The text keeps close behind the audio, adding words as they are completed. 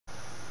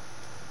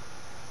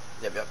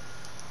Yep, yep.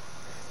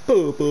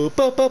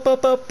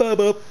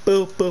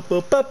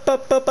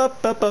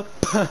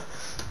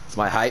 It's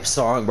my hype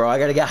song, bro. I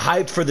gotta get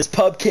hyped for this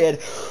PubKid.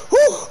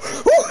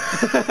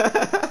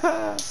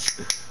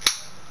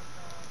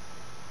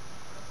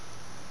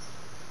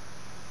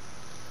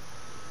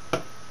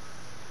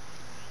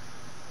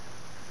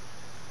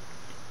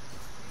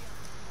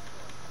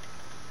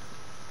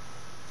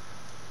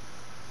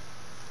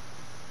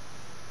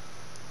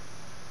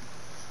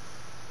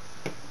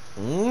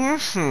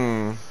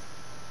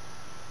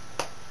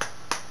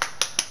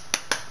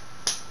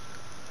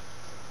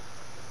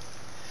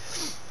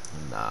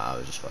 Nah, I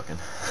was just fucking.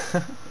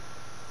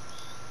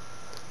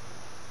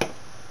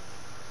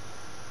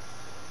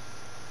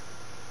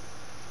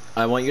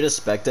 I want you to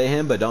spectate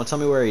him, but don't tell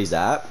me where he's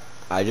at.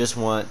 I just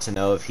want to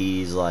know if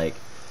he's like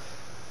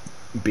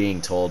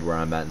being told where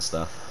I'm at and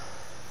stuff.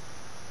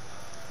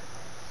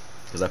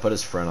 Because I put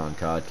his friend on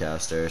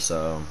Codcaster,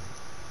 so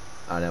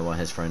I didn't want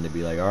his friend to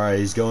be like, alright,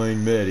 he's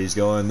going mid, he's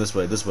going this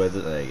way,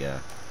 yeah.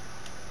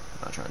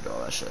 I'm not trying to do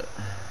all that shit.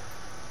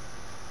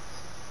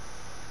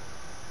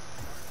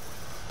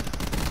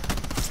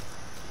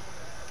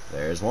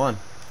 There's one.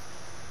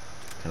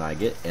 Can I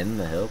get in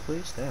the hill,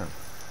 please? Damn.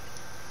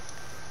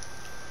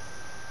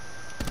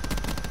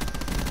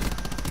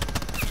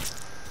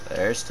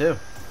 There's two.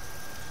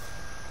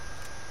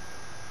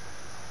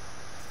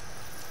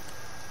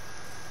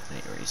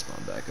 He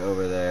respawn back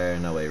over there.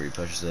 No way he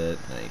repushes it.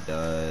 No, he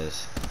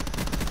does.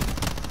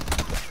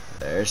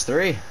 There's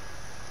three.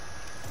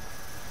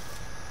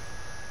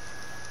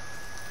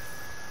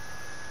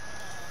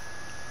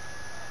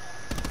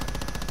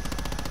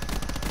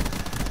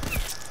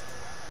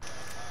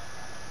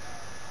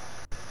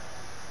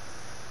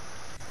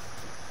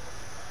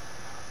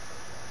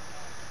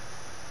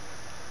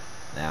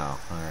 Now,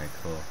 alright,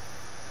 cool.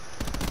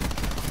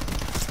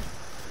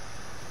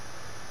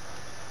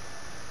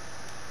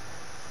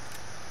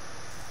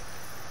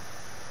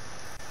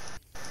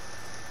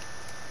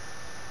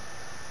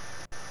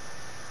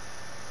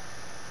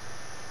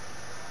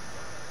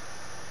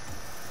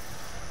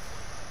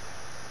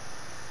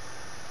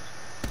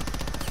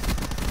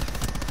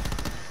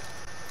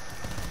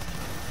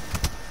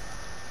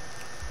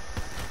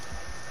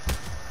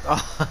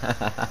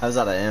 Oh, I was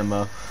out of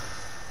ammo.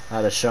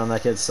 I'd have shown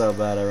that kid so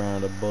bad I ran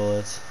out of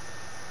bullets.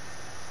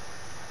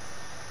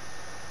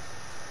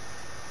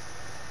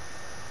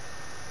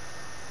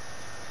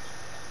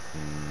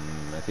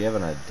 If you have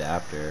an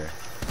adapter.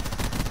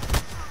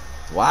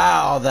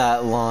 Wow,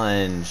 that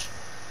lunge.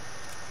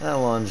 That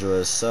lunge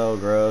was so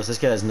gross. This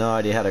kid has no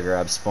idea how to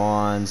grab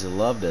spawns. You'd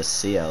love to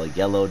see a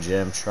yellow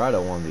gem try to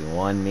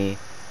 1v1 me.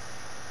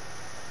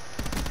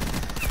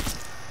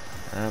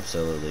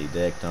 Absolutely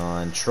dicked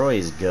on.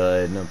 Troy's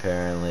good,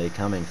 apparently,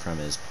 coming from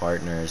his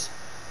partners.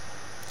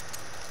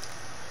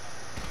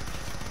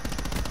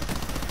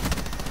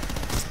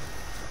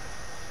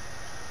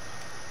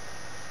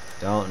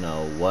 Don't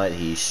know what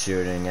he's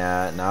shooting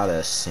at. Not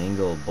a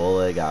single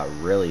bullet got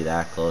really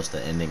that close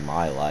to ending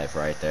my life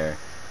right there.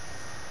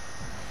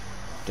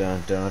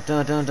 Dun dun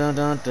dun dun dun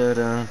dun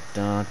dun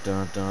dun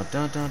dun dun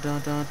dun dun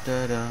dun dun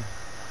dun dun.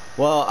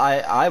 Well,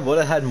 I would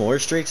have had more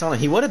streaks on him.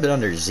 He would have been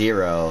under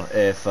 0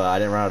 if I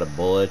didn't run out of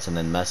bullets and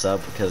then mess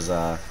up because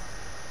I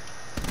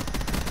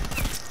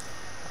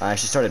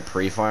actually started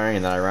pre-firing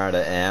and then I ran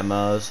out of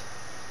ammos.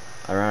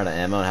 I ran out of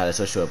ammo and had to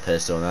switch to a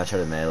pistol and then I tried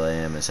to melee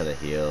him instead of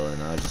heal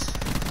and I was just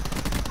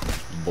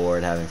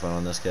bored having fun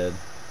on this kid.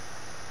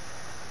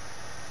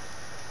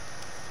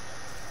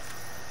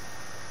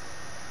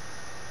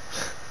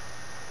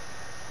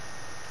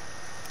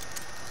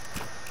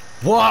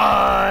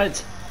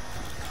 What?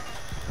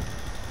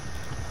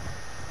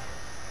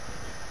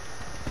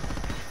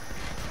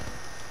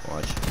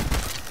 Watch.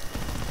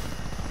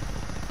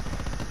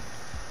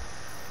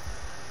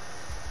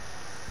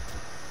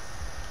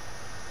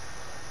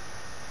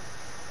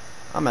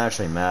 I'm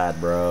actually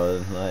mad,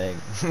 bro. Like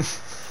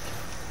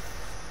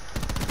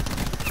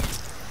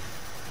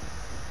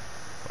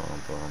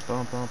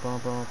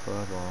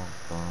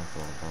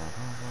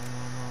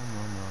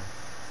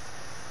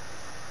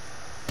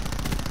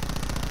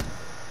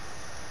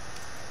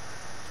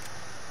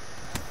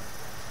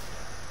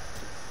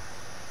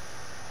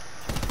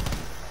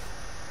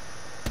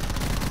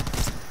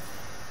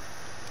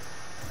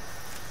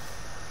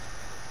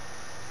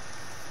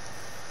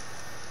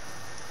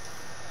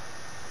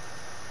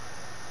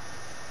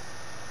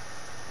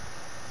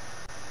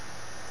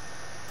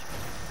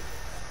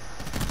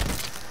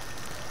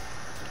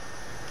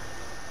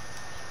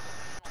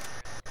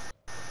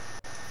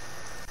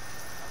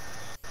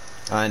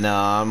I know,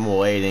 I'm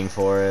waiting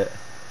for it.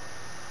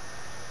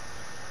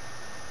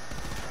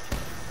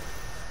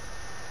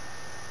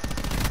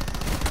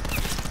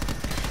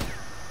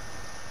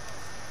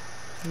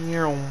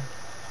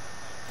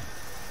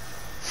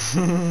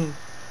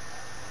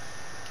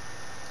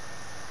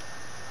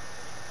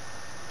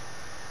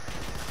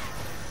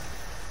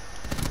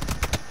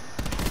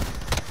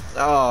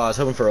 Oh, I was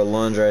hoping for a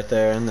lunge right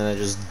there, and then it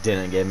just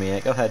didn't give me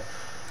it. Go ahead.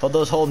 Hold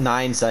those whole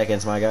 9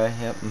 seconds, my guy.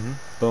 Yep,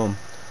 boom.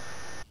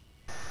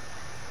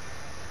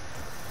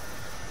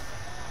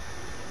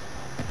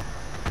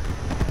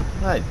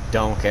 I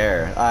don't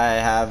care. I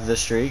have the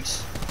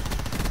streaks.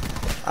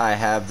 I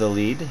have the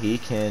lead. He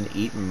can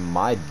eat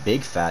my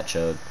big fat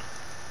chode.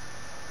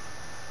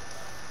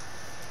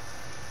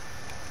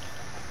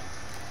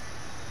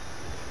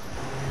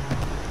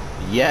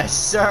 Yes,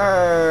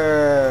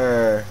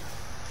 sir!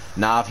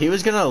 Nah, if he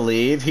was gonna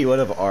leave, he would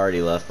have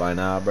already left by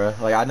now, bro.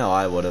 Like, I know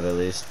I would have at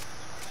least.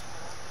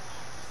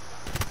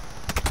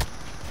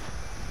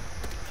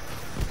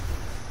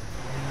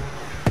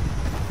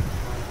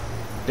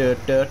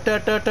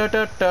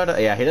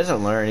 Yeah, he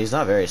doesn't learn. He's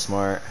not very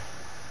smart.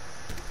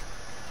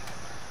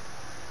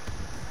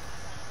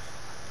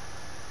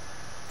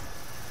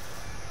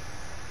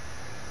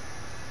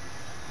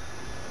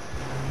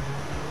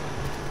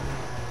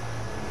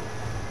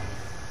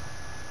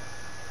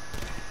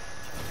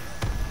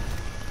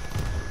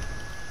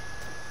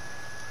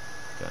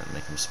 Gonna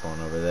make him spawn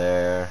over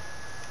there.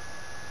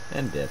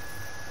 And dip.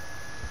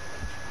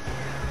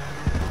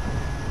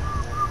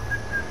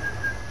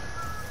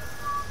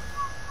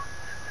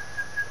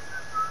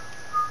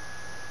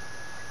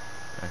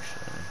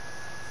 Actually.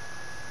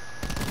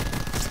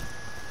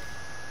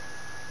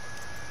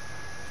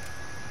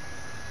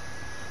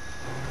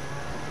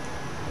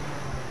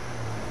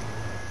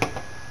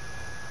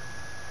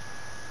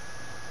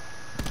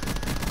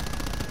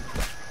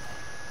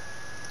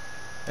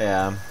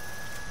 Yeah.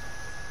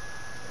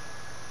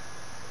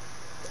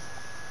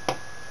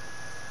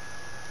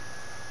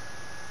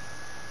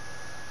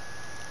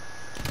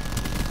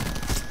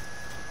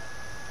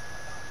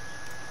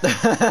 I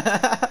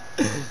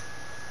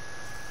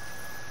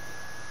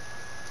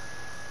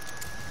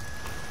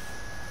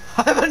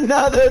have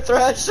another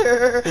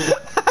Thresher!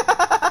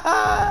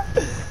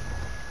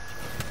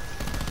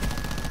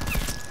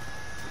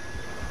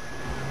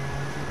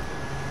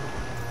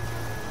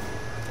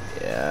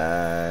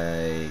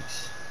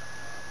 Yikes.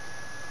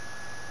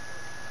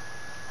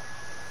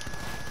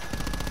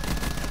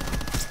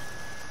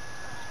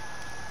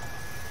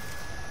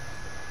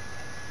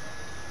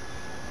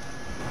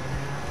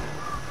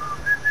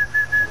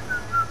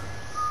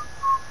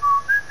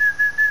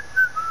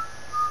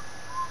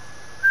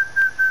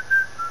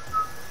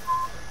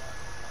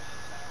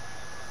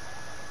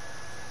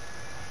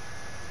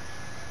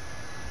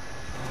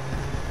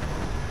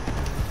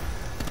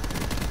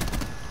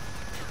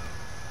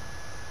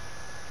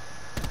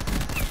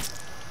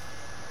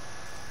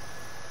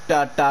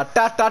 Da da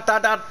da da da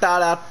da da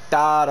da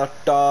da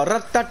da da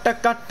da da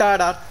da da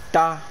da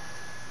da.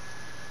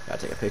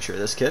 Gotta take a picture of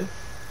this kid.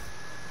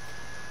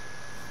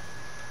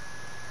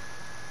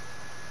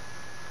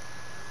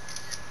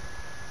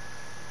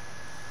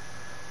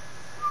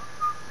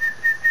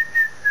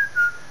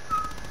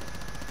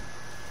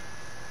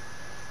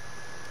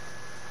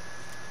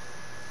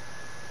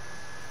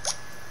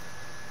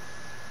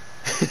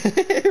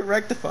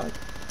 Rectified.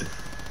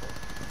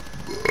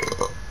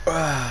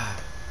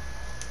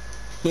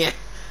 Yeah.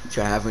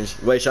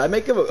 Wait, should I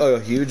make a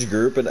huge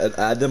group and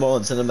add them all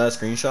and send them that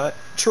screenshot?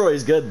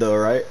 Troy's good though,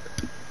 right?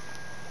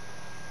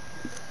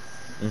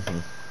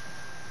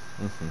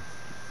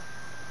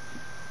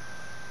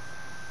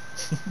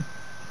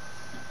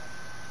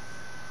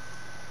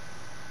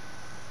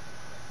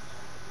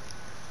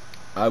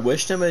 I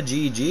wished him a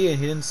GG and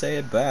he didn't say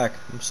it back.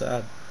 I'm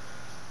sad.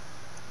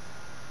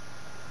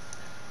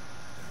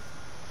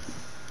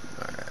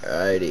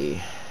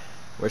 Alrighty.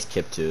 Where's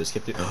Kip2? Is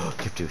Kip2? Oh,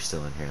 Kip2's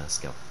still in here. Let's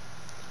go.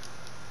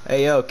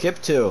 Hey, yo,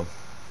 Kip2.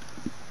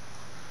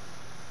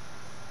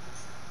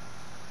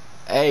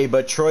 Hey,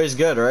 but Troy's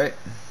good, right?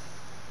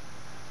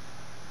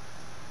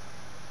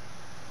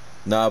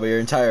 Nah, but your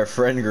entire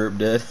friend group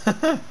did.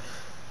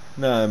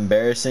 No, how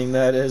embarrassing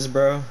that is,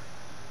 bro.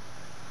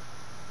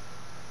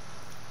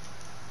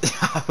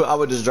 I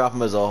would just drop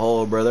them as a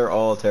whole, bro. They're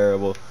all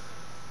terrible.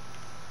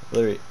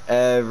 Literally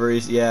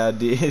yeah,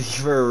 dude,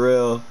 for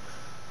real.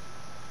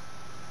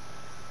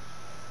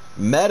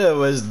 Meta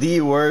was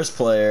the worst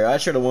player. I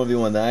should have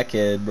 1v1 that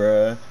kid,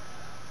 bro.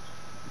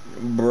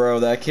 Bro,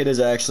 that kid is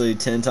actually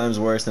 10 times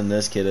worse than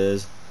this kid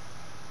is.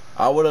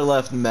 I would have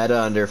left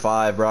Meta under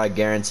 5, bro. I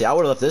guarantee. I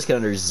would have left this kid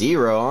under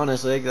 0,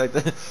 honestly. Like,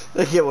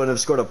 the kid wouldn't have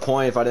scored a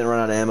point if I didn't run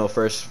out of ammo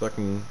first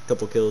fucking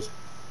couple kills.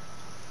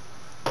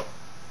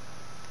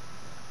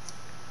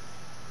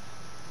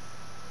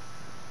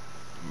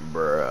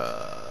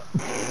 Bruh.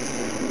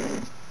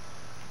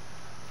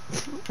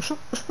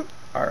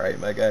 Alright,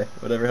 my guy.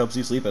 Whatever helps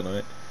you sleep at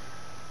night.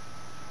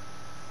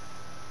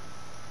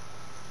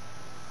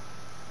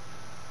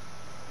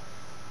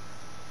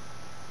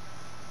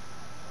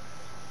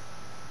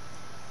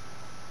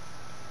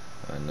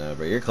 I know,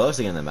 bro. You're close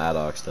to getting the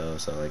Maddox, though,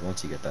 so, like,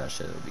 once you get that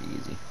shit, it'll be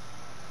easy.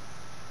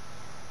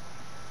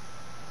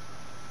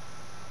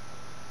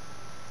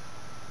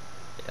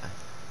 Yeah.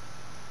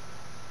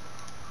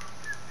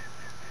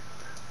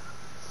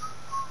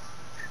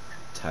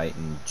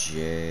 Titan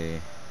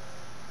J.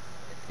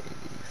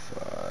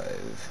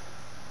 85.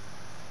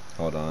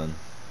 Hold on.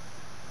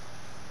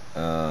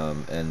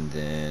 And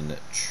then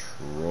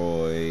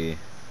Troy.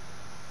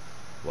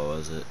 What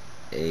was it?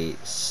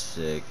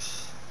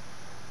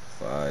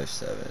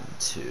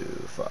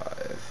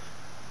 86575.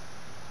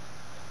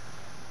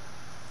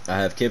 I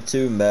have Kip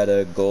 2,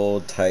 Meta,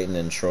 Gold, Titan,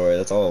 and Troy.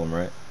 That's all of them,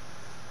 right?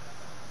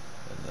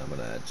 And I'm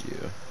gonna add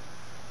you.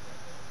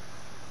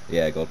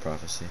 Yeah, Gold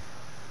Prophecy.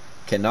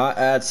 Cannot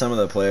add some of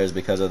the players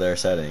because of their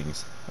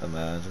settings.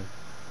 Imagine.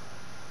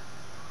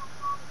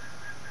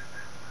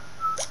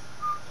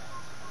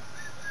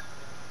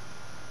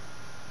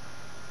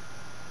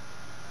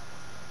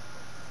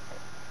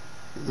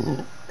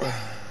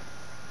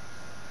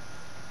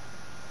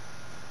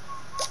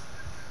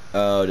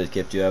 Oh, did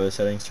Kip 2 have his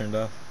settings turned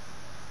off?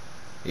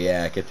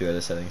 Yeah, Kip 2 had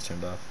his settings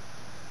turned off.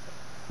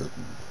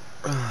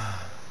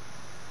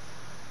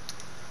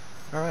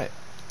 Alright.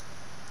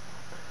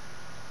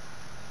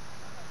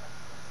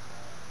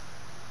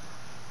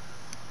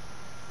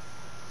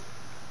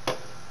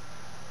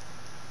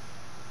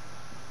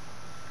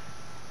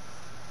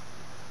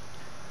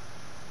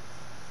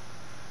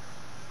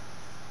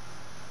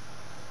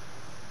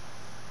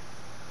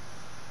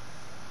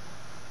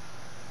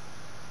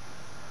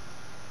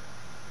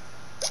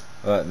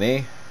 What,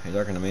 me? Are you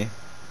talking to me?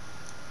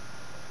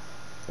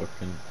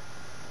 Fucking.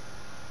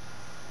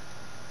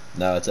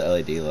 No, it's a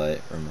LED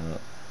light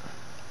remote.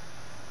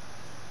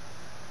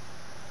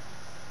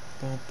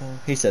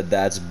 He said,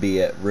 that's be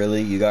it.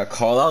 Really? You got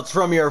callouts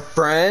from your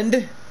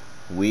friend?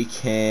 We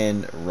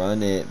can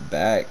run it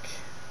back.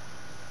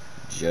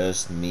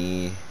 Just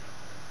me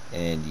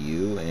and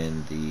you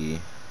in the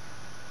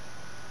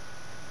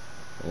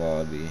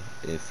lobby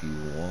if you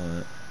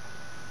want.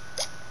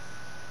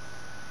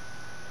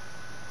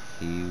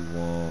 He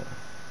won't.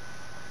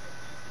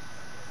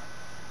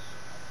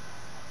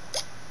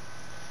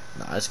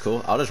 Nah, that's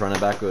cool. I'll just run it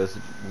back with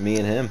me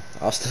and him.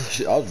 I'll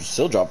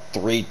still drop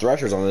 3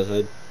 Threshers on this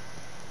hood.